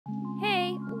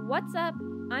What's up?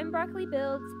 I'm Broccoli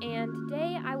Builds, and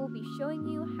today I will be showing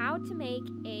you how to make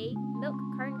a milk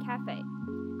carton cafe.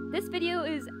 This video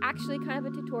is actually kind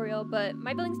of a tutorial, but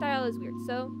my building style is weird,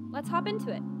 so let's hop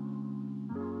into it.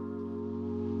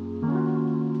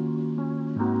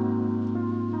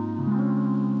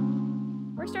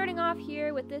 We're starting off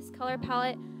here with this color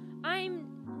palette. I'm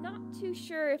not too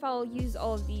sure if I'll use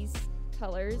all of these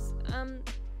colors,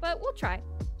 but we'll try.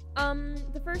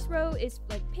 The first row is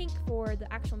like pink for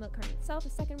the actual milk carton itself, the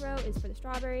second row is for the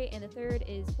strawberry, and the third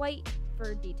is white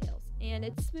for details. And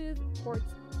it's smooth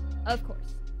quartz, of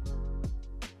course.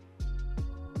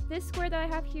 This square that I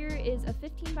have here is a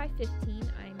 15 by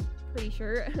 15, I'm pretty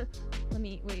sure. let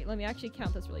me actually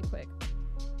count this really quick.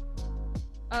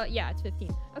 Yeah, it's 15.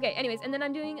 Okay, anyways, and then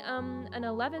I'm doing an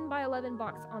 11 by 11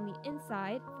 box on the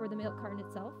inside for the milk carton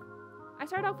itself. I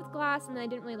started off with glass and then I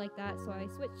didn't really like that, so I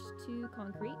switched to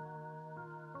concrete.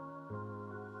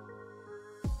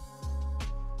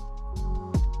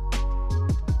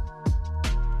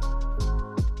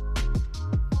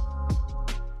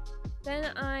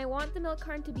 Then I want the milk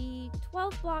carton to be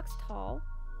 12 blocks tall.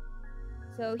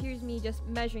 So here's me just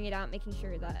measuring it out, making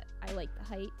sure that I like the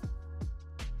height.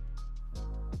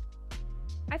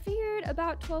 I figured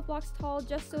about 12 blocks tall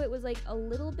just so it was like a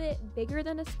little bit bigger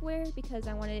than a square because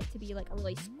I wanted it to be like a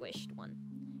really squished one.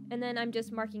 And then I'm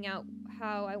just marking out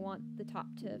how I want the top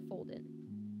to fold in.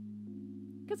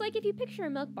 Because like if you picture a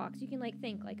milk box, you can like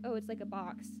think like, oh, it's like a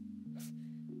box.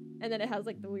 And then it has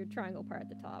like the weird triangle part at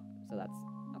the top. So that's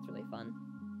really fun.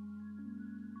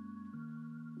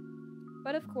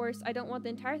 But of course, I don't want the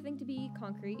entire thing to be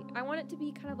concrete. I want it to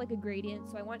be kind of like a gradient.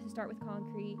 So I want it to start with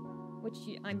concrete, which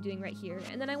I'm doing right here,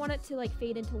 and then I want it to like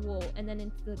fade into wool and then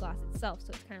into the glass itself, so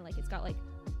it's kind of like it's got like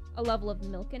a level of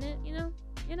milk in it, you know.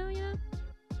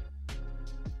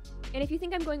 And if you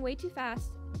think I'm going way too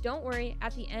fast, don't worry,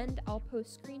 at the end I'll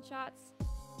post screenshots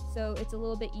so it's a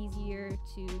little bit easier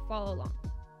to follow along.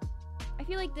 I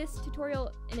feel like this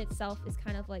tutorial in itself is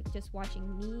kind of like just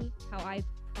watching me, how I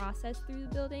process through the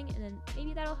building, and then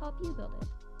maybe that'll help you build it.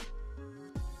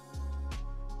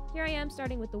 Here I am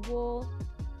starting with the wool,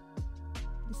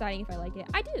 deciding if I like it.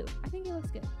 I do. I think it looks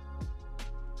good.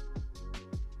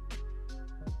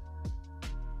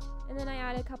 And then I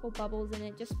add a couple bubbles in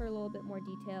it just for a little bit more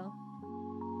detail.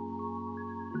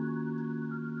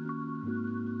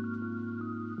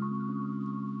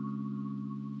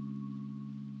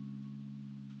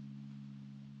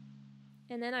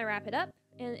 And then I wrap it up,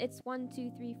 and it's 1,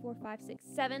 2, 3, 4, 5, 6,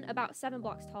 7, about 7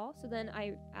 blocks tall. So then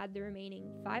I add the remaining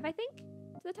 5, I think,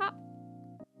 to the top.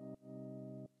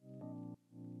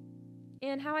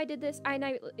 And how I did this,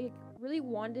 I really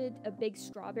wanted a big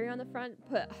strawberry on the front,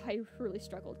 but I really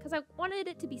struggled because I wanted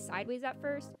it to be sideways at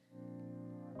first.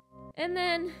 And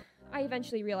then I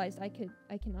eventually realized I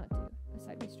cannot do a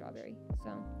sideways strawberry,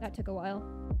 so that took a while.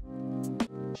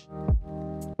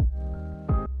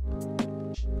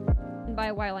 And by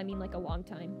a while, I mean like a long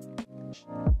time.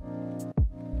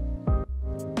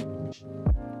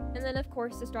 And then of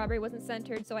course the strawberry wasn't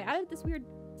centered, so I added this weird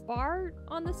bar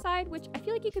on the side, which I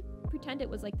feel like you could pretend it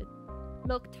was like the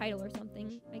milk title or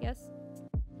something, I guess.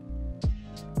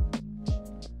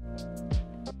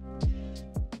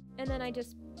 And then I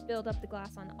just build up the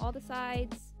glass on all the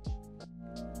sides.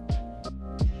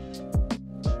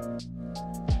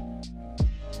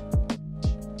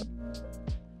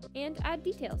 And add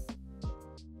details.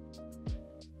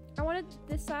 I wanted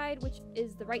this side, which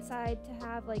is the right side, to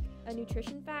have like a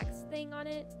nutrition facts thing on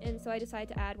it, and so I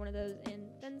decided to add one of those and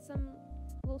then some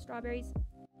little strawberries.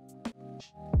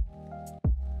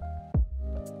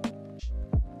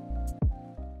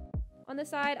 On the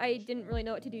side, I didn't really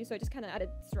know what to do, so I just kind of added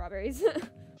strawberries.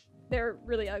 They're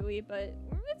really ugly, but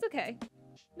it's okay.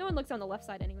 No one looks on the left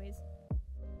side anyways.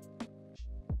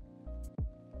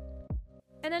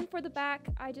 And then for the back,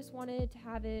 I just wanted to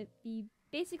have it be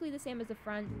basically the same as the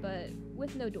front, but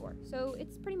with no door. So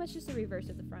it's pretty much just the reverse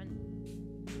of the front.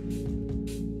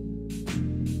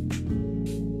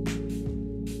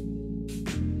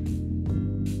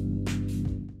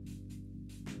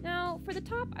 Now, for the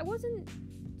top, I wasn't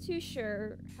too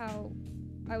sure how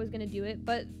I was gonna do it,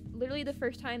 but literally the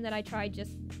first time that I tried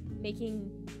just making,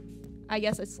 I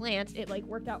guess, a slant, it like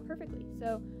worked out perfectly.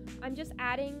 So I'm just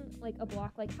adding like a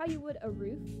block like how you would a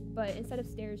roof, but instead of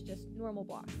stairs, just normal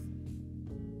blocks.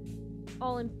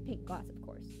 All in pink glass, of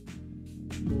course.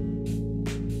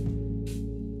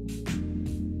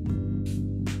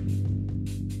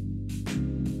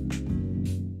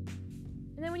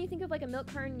 And then when you think of like a milk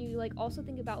carton, you like also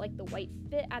think about like the white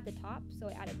bit at the top, so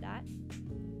I added that.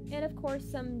 And of course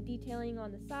some detailing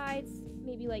on the sides,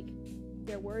 maybe like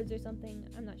their words or something,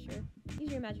 I'm not sure.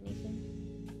 Use your imagination.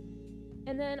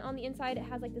 And then on the inside, it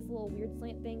has like this little weird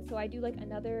slant thing. So I do like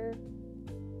another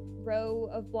row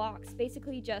of blocks,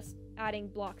 basically just adding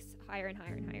blocks higher and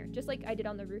higher and higher, just like I did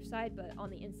on the roof side, but on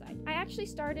the inside. I actually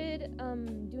started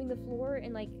doing the floor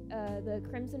in like the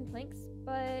crimson planks,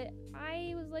 but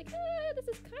I was like, this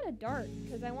is kind of dark,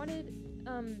 because I wanted,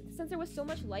 since there was so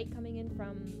much light coming in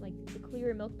from like the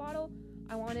clear milk bottle,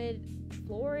 I wanted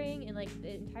flooring and like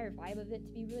the entire vibe of it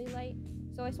to be really light.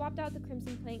 So I swapped out the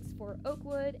crimson planks for oak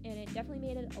wood, and it definitely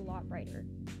made it a lot brighter.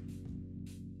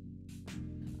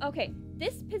 Okay,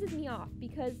 this pisses me off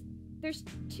because there's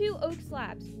 2 oak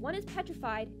slabs. One is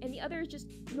petrified and the other is just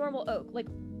normal oak. Like,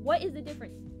 what is the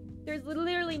difference? There's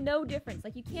literally no difference.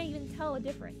 Like, you can't even tell a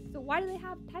difference. So why do they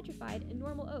have petrified and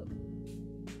normal oak?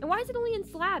 And why is it only in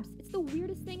slabs? It's the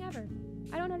weirdest thing ever.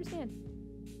 I don't understand.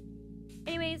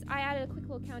 Anyways, I added a quick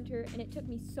little counter, and it took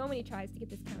me so many tries to get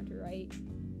this counter right.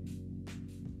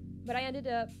 But I ended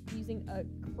up using a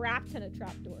crap ton of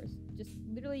trapdoors. Just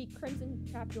literally crimson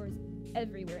trapdoors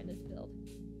everywhere in this build.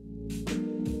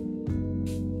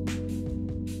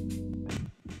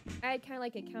 I had kind of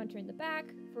like a counter in the back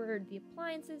for the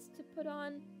appliances to put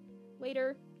on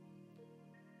later.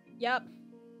 Yep.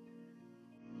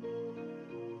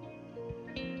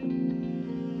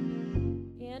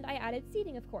 And I added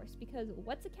seating, of course, because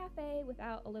what's a cafe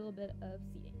without a little bit of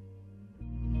seating?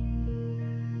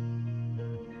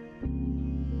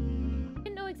 I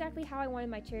didn't know exactly how I wanted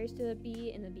my chairs to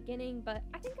be in the beginning, but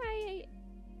I think I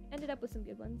ended up with some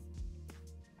good ones.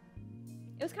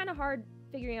 It was kind of hard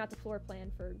figuring out the floor plan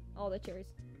for all the chairs.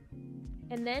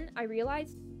 And then I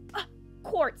realized,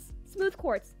 quartz! Smooth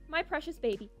quartz, my precious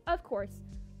baby, of course.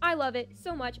 I love it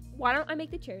so much, why don't I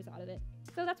make the chairs out of it?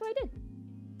 So that's what I did.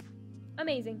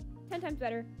 Amazing, 10 times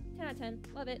better, 10 out of 10,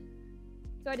 love it.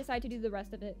 So I decided to do the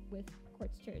rest of it with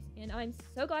quartz chairs, and I'm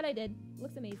so glad I did,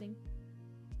 looks amazing.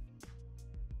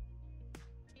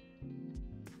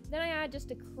 Then I added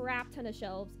just a crap ton of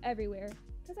shelves everywhere,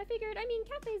 because I figured, I mean,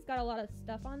 Café's got a lot of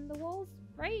stuff on the walls,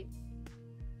 right?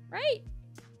 Right?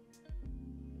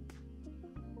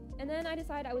 And then I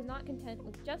decided I was not content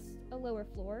with just a lower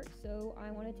floor, so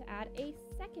I wanted to add a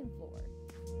second floor.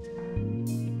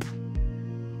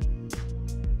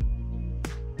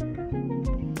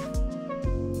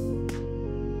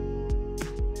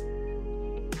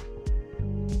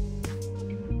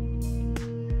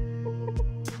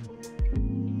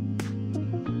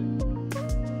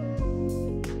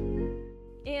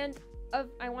 And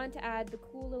I wanted to add the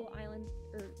cool little island,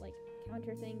 or like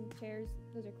counter thing, chairs.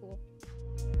 Those are cool.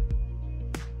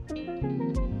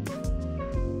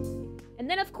 And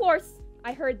then of course,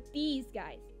 I heard these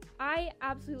guys. I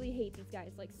absolutely hate these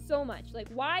guys, like so much. Like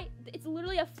why? It's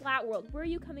literally a flat world. Where are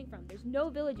you coming from? There's no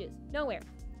villages, nowhere.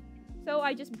 So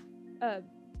I just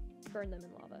burned them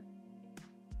in lava.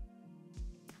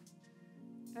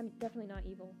 I'm definitely not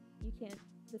evil. You can't.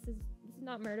 This is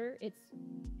not murder. It's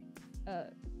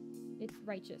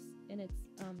righteous, and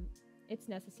it's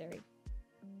necessary.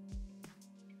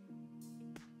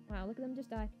 Wow, look at them just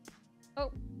die.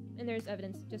 Oh, and there's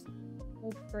evidence.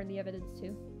 We'll burn the evidence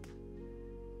too.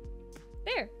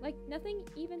 There, like nothing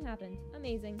even happened.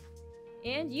 Amazing.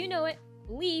 And you know it,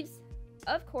 leaves,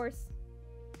 of course.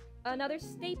 Another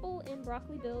staple in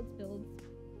broccoli builds.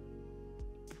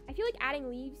 I feel like adding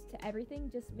leaves to everything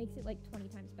just makes it like 20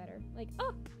 times better. Like,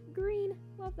 oh, green,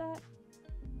 love that.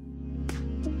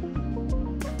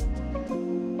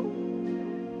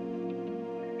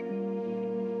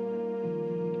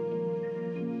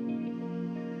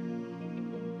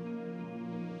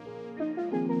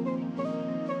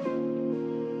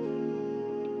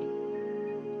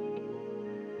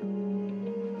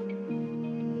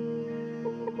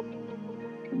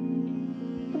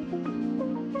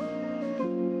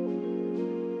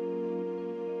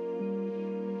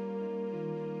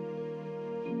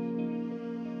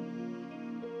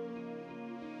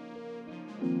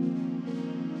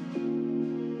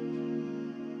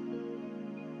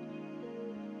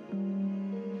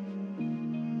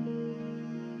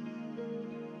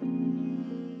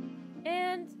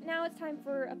 Time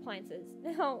for appliances.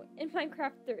 Now, in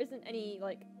Minecraft, there isn't any,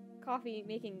 like, coffee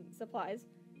making supplies.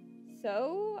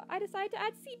 So, I decided to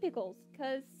add sea pickles,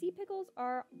 because sea pickles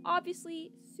are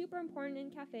obviously super important in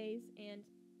cafes, and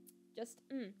just,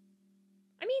 I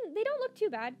mean, they don't look too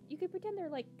bad. You could pretend they're,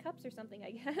 like, cups or something,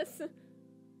 I guess.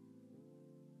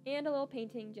 And a little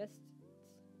painting, just,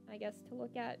 I guess, to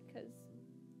look at, because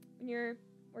when you're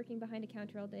working behind a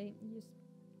counter all day, you just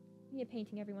need a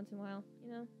painting every once in a while,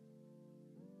 you know?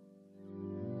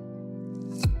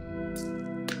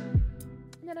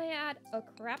 And then I add a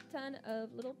crap ton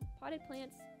of little potted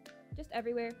plants just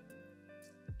everywhere,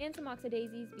 and some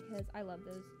oxadaisies because I love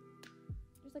those.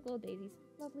 just like little daisies.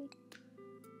 Lovely.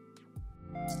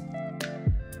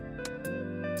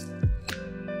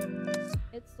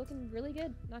 It's looking really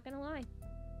good, not gonna lie.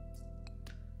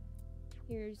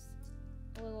 Here's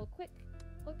a little quick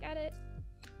look at it.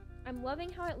 I'm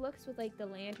loving how it looks with like the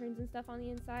lanterns and stuff on the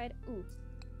inside. Ooh,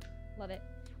 love it.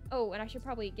 Oh, and I should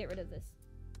probably get rid of this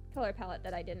color palette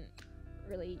that I didn't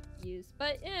really use,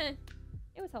 but it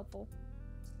was helpful.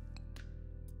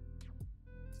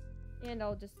 And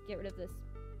I'll just get rid of this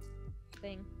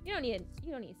thing. You don't need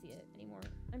to see it anymore,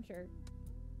 I'm sure.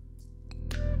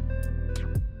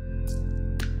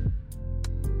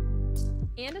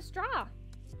 And a straw,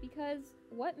 because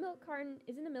what milk carton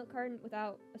isn't a milk carton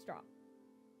without a straw?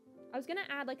 I was gonna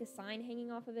add like a sign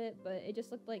hanging off of it, but it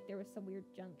just looked like there was some weird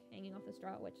junk hanging off the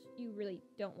straw, which you really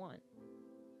don't want.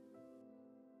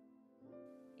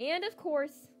 And of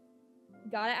course,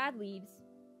 gotta add leaves.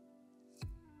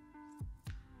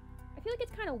 I feel like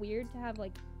it's kind of weird to have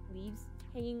like leaves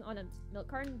hanging on a milk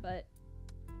carton, but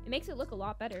it makes it look a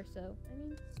lot better, so I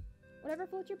mean, whatever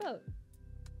floats your boat.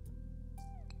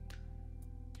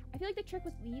 I feel like the trick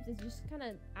with leaves is just kind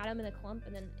of add them in a clump,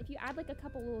 and then if you add like a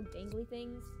couple little dangly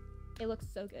things, it looks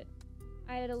so good.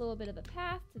 I added a little bit of a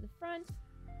path to the front.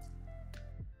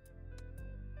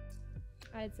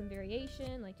 I added some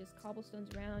variation, like just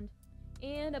cobblestones around,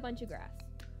 and a bunch of grass.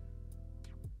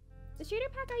 The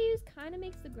shader pack I use kind of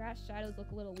makes the grass shadows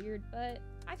look a little weird, but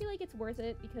I feel like it's worth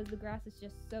it because the grass is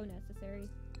just so necessary.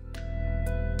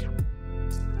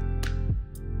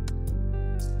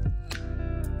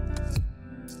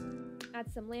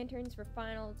 Add some lanterns for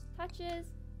final touches,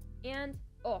 and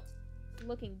oh, it's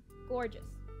looking gorgeous.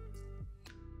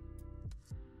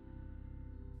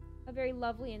 A very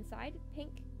lovely inside,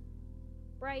 pink,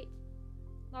 bright,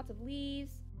 lots of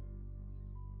leaves,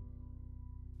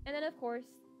 and then of course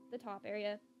the top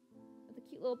area with a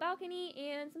cute little balcony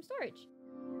and some storage.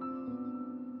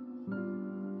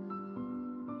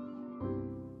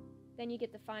 Then you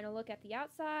get the final look at the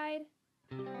outside.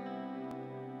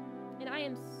 And I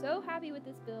am so happy with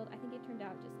this build. I think it turned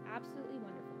out just absolutely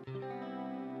wonderful.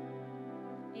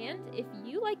 And if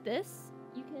you like this,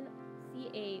 you can see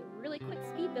a really quick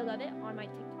speed build of it on my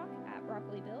TikTok at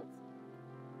Broccoli Builds.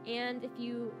 And if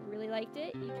you really liked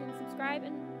it, you can subscribe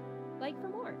and like for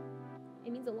more.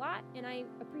 It means a lot, and I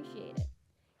appreciate it.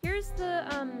 Here's the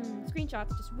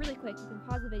screenshots, just really quick. You can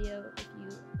pause the video if you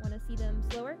want to see them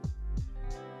slower.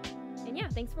 And yeah,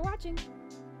 thanks for watching.